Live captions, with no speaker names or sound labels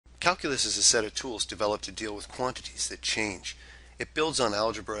Calculus is a set of tools developed to deal with quantities that change. It builds on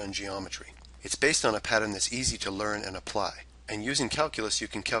algebra and geometry. It's based on a pattern that's easy to learn and apply. And using calculus, you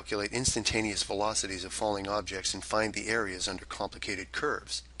can calculate instantaneous velocities of falling objects and find the areas under complicated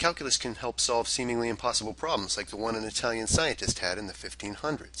curves. Calculus can help solve seemingly impossible problems like the one an Italian scientist had in the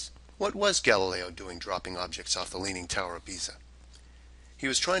 1500s. What was Galileo doing dropping objects off the Leaning Tower of Pisa? He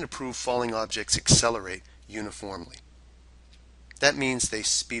was trying to prove falling objects accelerate uniformly. That means they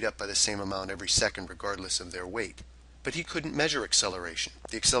speed up by the same amount every second regardless of their weight. But he couldn't measure acceleration.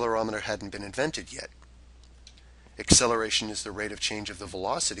 The accelerometer hadn't been invented yet. Acceleration is the rate of change of the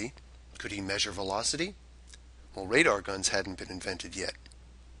velocity. Could he measure velocity? Well, radar guns hadn't been invented yet.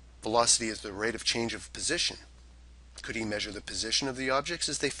 Velocity is the rate of change of position. Could he measure the position of the objects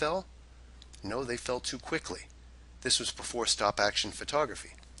as they fell? No, they fell too quickly. This was before stop-action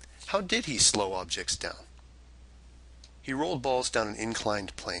photography. How did he slow objects down? He rolled balls down an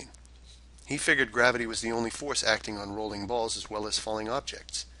inclined plane. He figured gravity was the only force acting on rolling balls as well as falling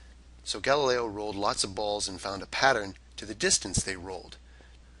objects. So Galileo rolled lots of balls and found a pattern to the distance they rolled.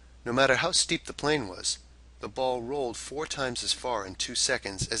 No matter how steep the plane was, the ball rolled 4 times as far in 2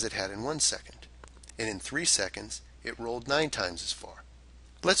 seconds as it had in 1 second. And in 3 seconds, it rolled 9 times as far.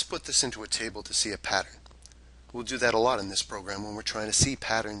 Let's put this into a table to see a pattern. We'll do that a lot in this program when we're trying to see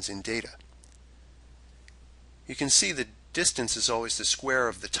patterns in data. You can see the distance is always the square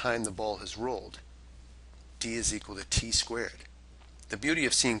of the time the ball has rolled. D is equal to t squared. The beauty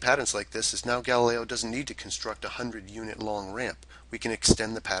of seeing patterns like this is now Galileo doesn't need to construct a 100-unit long ramp. We can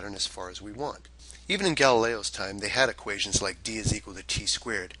extend the pattern as far as we want. Even in Galileo's time, they had equations like d is equal to t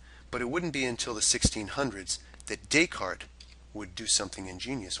squared, but it wouldn't be until the 1600s that Descartes would do something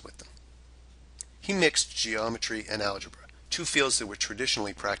ingenious with them. He mixed geometry and algebra, two fields that were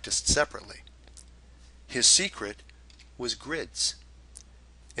traditionally practiced separately. His secret was grids.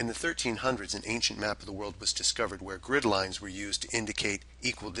 In the 1300s, an ancient map of the world was discovered where grid lines were used to indicate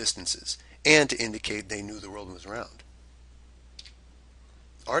equal distances and to indicate they knew the world was round.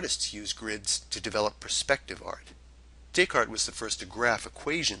 Artists used grids to develop perspective art. Descartes was the first to graph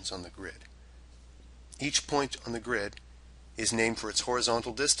equations on the grid. Each point on the grid is named for its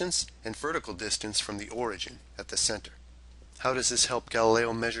horizontal distance and vertical distance from the origin at the center. How does this help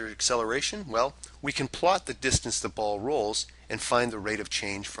Galileo measure acceleration? Well, we can plot the distance the ball rolls and find the rate of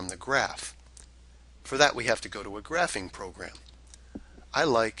change from the graph. For that, we have to go to a graphing program. I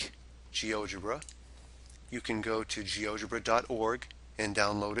like GeoGebra. You can go to geogebra.org and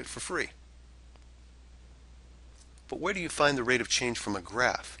download it for free. But where do you find the rate of change from a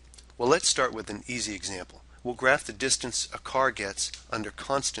graph? Well, let's start with an easy example. We'll graph the distance a car gets under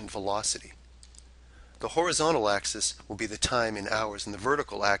constant velocity. The horizontal axis will be the time in hours, and the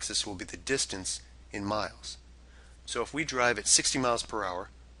vertical axis will be the distance in miles. So if we drive at 60 miles per hour,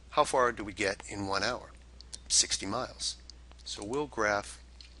 how far do we get in 1 hour? 60 miles. So we'll graph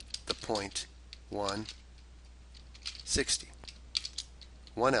the point 1, 60.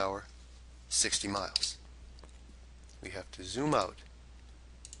 1 hour, 60 miles. We have to zoom out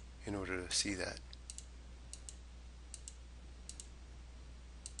in order to see that.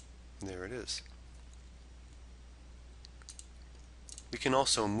 There it is. We can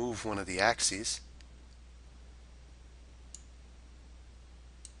also move one of the axes.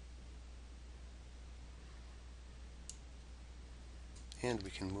 And we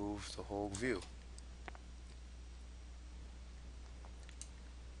can move the whole view.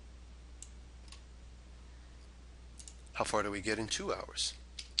 How far do we get in 2 hours?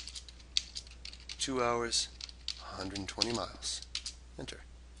 2 hours, 120 miles. Enter.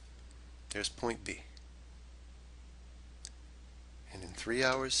 There's point B. And in 3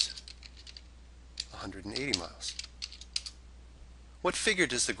 hours, 180 miles. What figure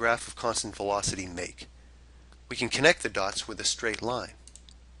does the graph of constant velocity make? We can connect the dots with a straight line.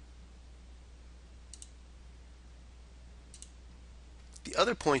 The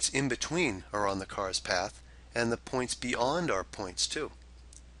other points in between are on the car's path, and the points beyond are points too,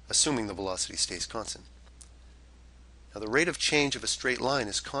 assuming the velocity stays constant. Now the rate of change of a straight line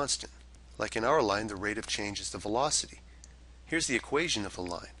is constant. Like in our line, the rate of change is the velocity. Here's the equation of a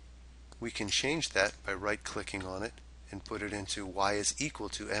line. We can change that by right-clicking on it and put it into y is equal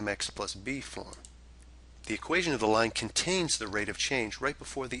to mx plus b form. The equation of the line contains the rate of change right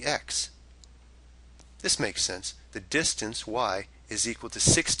before the x. This makes sense. The distance, y, is equal to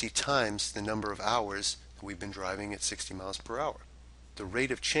 60 times the number of hours that we've been driving at 60 miles per hour. The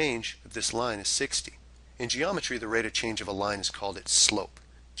rate of change of this line is 60. In geometry, the rate of change of a line is called its slope.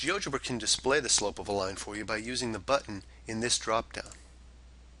 GeoGebra can display the slope of a line for you by using the button in this drop-down.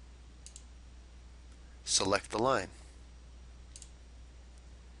 Select the line.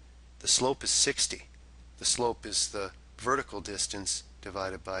 The slope is 60. The slope is the vertical distance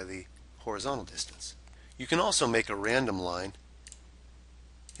divided by the horizontal distance. You can also make a random line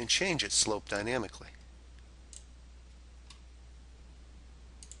and change its slope dynamically.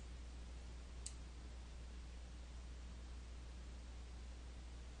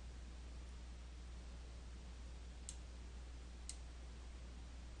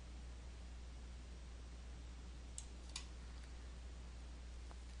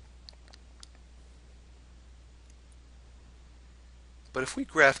 But if we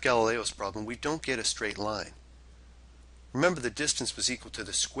graph Galileo's problem, we don't get a straight line. Remember, the distance was equal to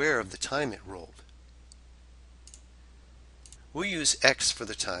the square of the time it rolled. We'll use x for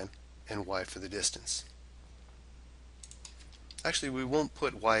the time and y for the distance. Actually, we won't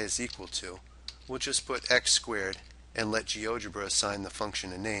put y is equal to. We'll just put x squared and let GeoGebra assign the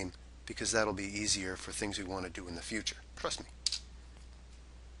function a name, because that'll be easier for things we want to do in the future. Trust me.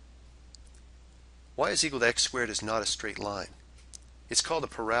 Y is equal to x squared is not a straight line. It's called a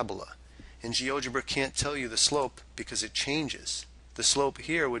parabola, and GeoGebra can't tell you the slope because it changes. The slope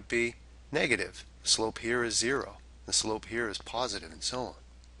here would be negative. The slope here is 0. The slope here is positive, and so on.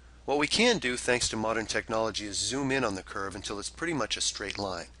 What we can do, thanks to modern technology, is zoom in on the curve until it's pretty much a straight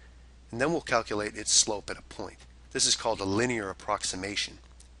line, and then we'll calculate its slope at a point. This is called a linear approximation.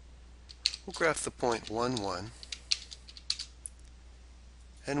 We'll graph the point 1, 1,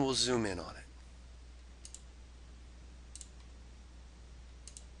 and we'll zoom in on it.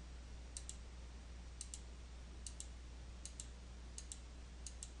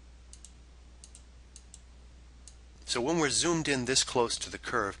 So when we're zoomed in this close to the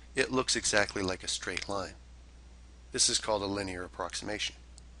curve, it looks exactly like a straight line. This is called a linear approximation.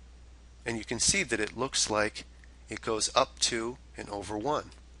 And you can see that it looks like it goes up to and over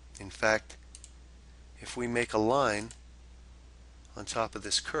 1. In fact, if we make a line on top of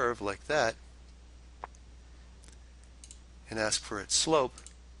this curve like that and ask for its slope,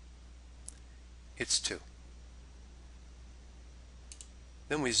 it's 2.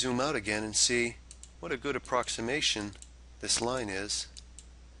 Then we zoom out again and see what a good approximation this line is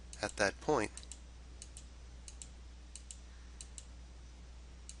at that point.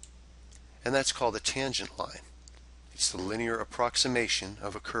 And that's called a tangent line. It's the linear approximation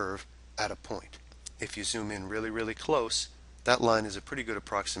of a curve at a point. If you zoom in really, really close, that line is a pretty good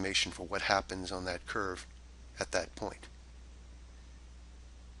approximation for what happens on that curve at that point.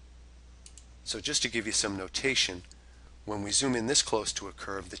 So just to give you some notation, when we zoom in this close to a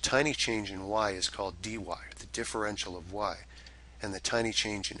curve, the tiny change in y is called dy, the differential of y, and the tiny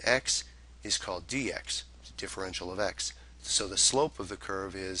change in x is called dx, the differential of x. So the slope of the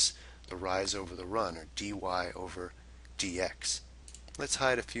curve is the rise over the run, or dy over dx. Let's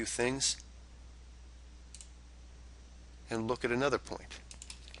hide a few things and look at another point.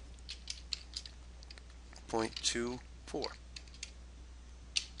 Point 2, 4.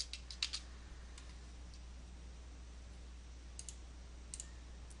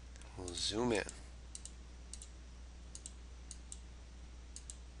 We'll zoom in.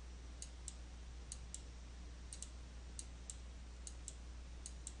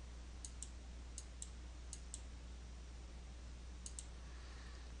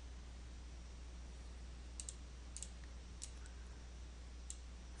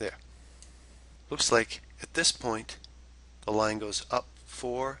 There. Looks like at this point the line goes up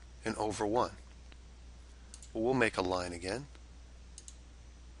 4 and over 1. Well, we'll make a line again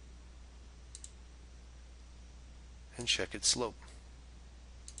and check its slope.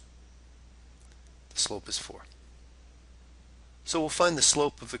 The slope is 4. So we'll find the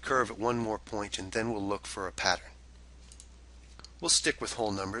slope of the curve at one more point, and then we'll look for a pattern. We'll stick with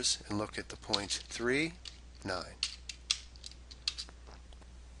whole numbers and look at the point 3, 9.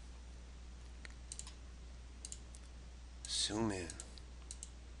 Zoom in.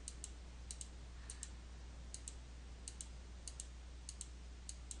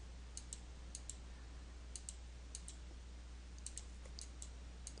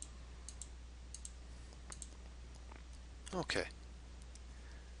 Okay.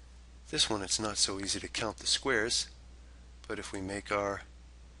 This one, it's not so easy to count the squares, but if we make our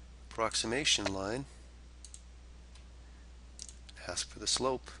approximation line, ask for the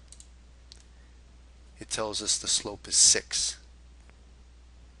slope, it tells us the slope is 6.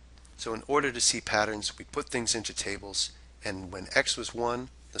 So in order to see patterns, we put things into tables, and when x was 1,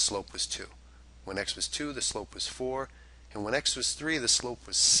 the slope was 2. When x was 2, the slope was 4, and when x was 3, the slope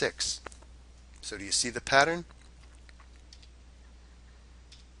was 6. So do you see the pattern?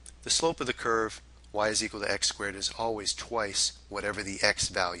 The slope of the curve, y is equal to x squared, is always twice whatever the x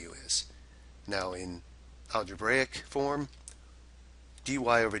value is. Now in algebraic form, dy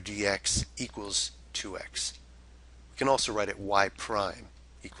over dx equals 2x. We can also write it y prime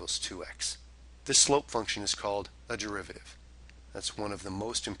equals 2x. This slope function is called a derivative. That's one of the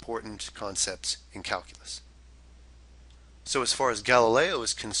most important concepts in calculus. So as far as Galileo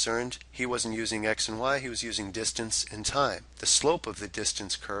is concerned, he wasn't using x and y, he was using distance and time. The slope of the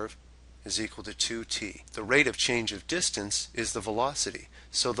distance curve is equal to 2t. The rate of change of distance is the velocity.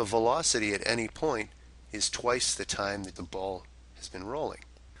 So the velocity at any point is twice the time that the ball has been rolling.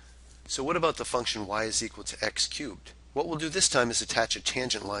 So what about the function y is equal to x cubed? What we'll do this time is attach a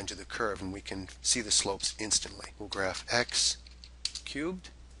tangent line to the curve and we can see the slopes instantly. We'll graph x cubed.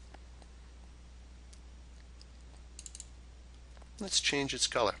 Let's change its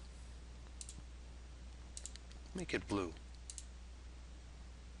color. Make it blue.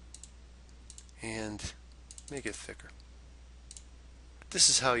 And make it thicker. This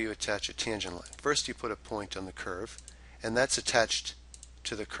is how you attach a tangent line. First you put a point on the curve, and that's attached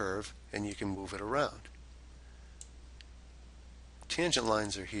to the curve, and you can move it around. Tangent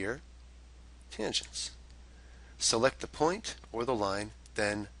lines are here. Tangents. Select the point or the line,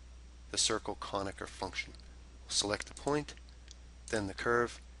 then the circle, conic, or function. Select the point, then the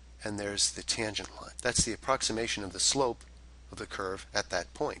curve, and there's the tangent line. That's the approximation of the slope of the curve at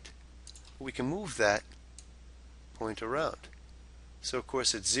that point. We can move that point around. So of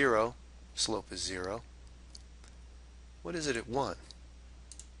course at 0, slope is 0. What is it at 1?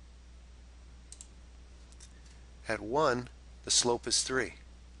 At 1, the slope is 3.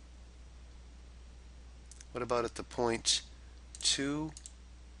 What about at the point 2,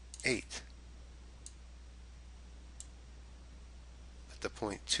 8? At the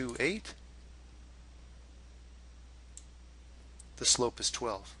point 2, 8, the slope is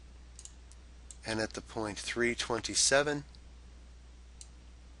 12. And at the point 3, 27,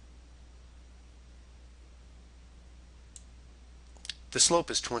 the slope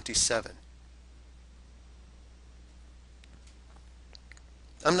is 27.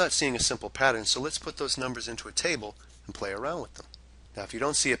 I'm not seeing a simple pattern, so let's put those numbers into a table and play around with them. Now if you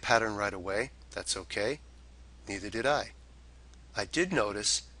don't see a pattern right away, that's okay. Neither did I. I did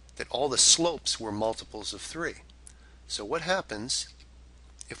notice that all the slopes were multiples of 3. So what happens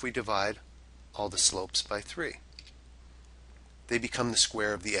if we divide all the slopes by 3? They become the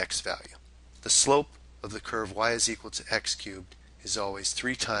square of the x value. The slope of the curve y is equal to x cubed is always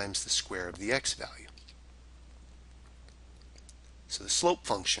 3 times the square of the x value. So the slope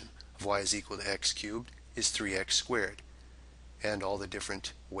function of y is equal to x cubed is 3x squared. And all the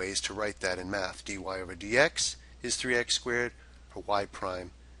different ways to write that in math. dy over dx is 3x squared, or y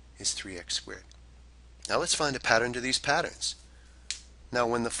prime is 3x squared. Now let's find a pattern to these patterns. Now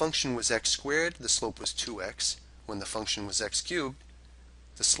when the function was x squared, the slope was 2x. When the function was x cubed,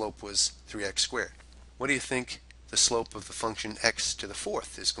 the slope was 3x squared. What do you think the slope of the function x to the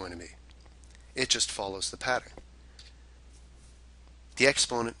 4th is going to be? It just follows the pattern. The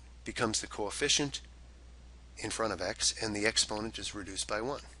exponent becomes the coefficient in front of x, and the exponent is reduced by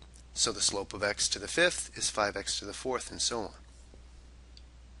 1. So the slope of x to the 5th is 5x to the 4th, and so on.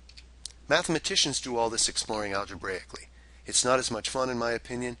 Mathematicians do all this exploring algebraically. It's not as much fun, in my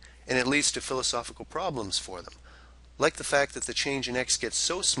opinion, and it leads to philosophical problems for them, like the fact that the change in x gets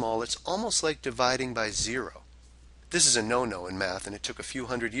so small it's almost like dividing by 0. This is a no-no in math, and it took a few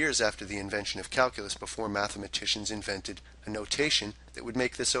hundred years after the invention of calculus before mathematicians invented a notation that would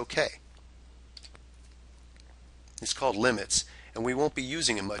make this okay. It's called limits, and we won't be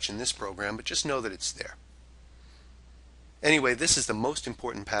using it much in this program, but just know that it's there. Anyway, this is the most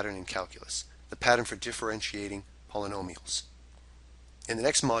important pattern in calculus, the pattern for differentiating polynomials. In the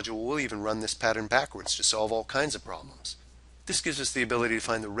next module, we'll even run this pattern backwards to solve all kinds of problems. This gives us the ability to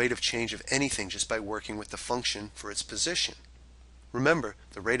find the rate of change of anything just by working with the function for its position. Remember,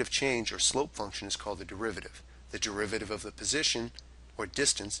 the rate of change or slope function is called the derivative. The derivative of the position, or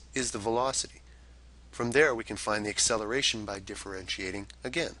distance, is the velocity. From there, we can find the acceleration by differentiating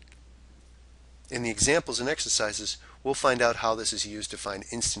again. In the examples and exercises, we'll find out how this is used to find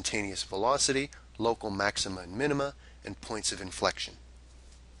instantaneous velocity, local maxima and minima, and points of inflection.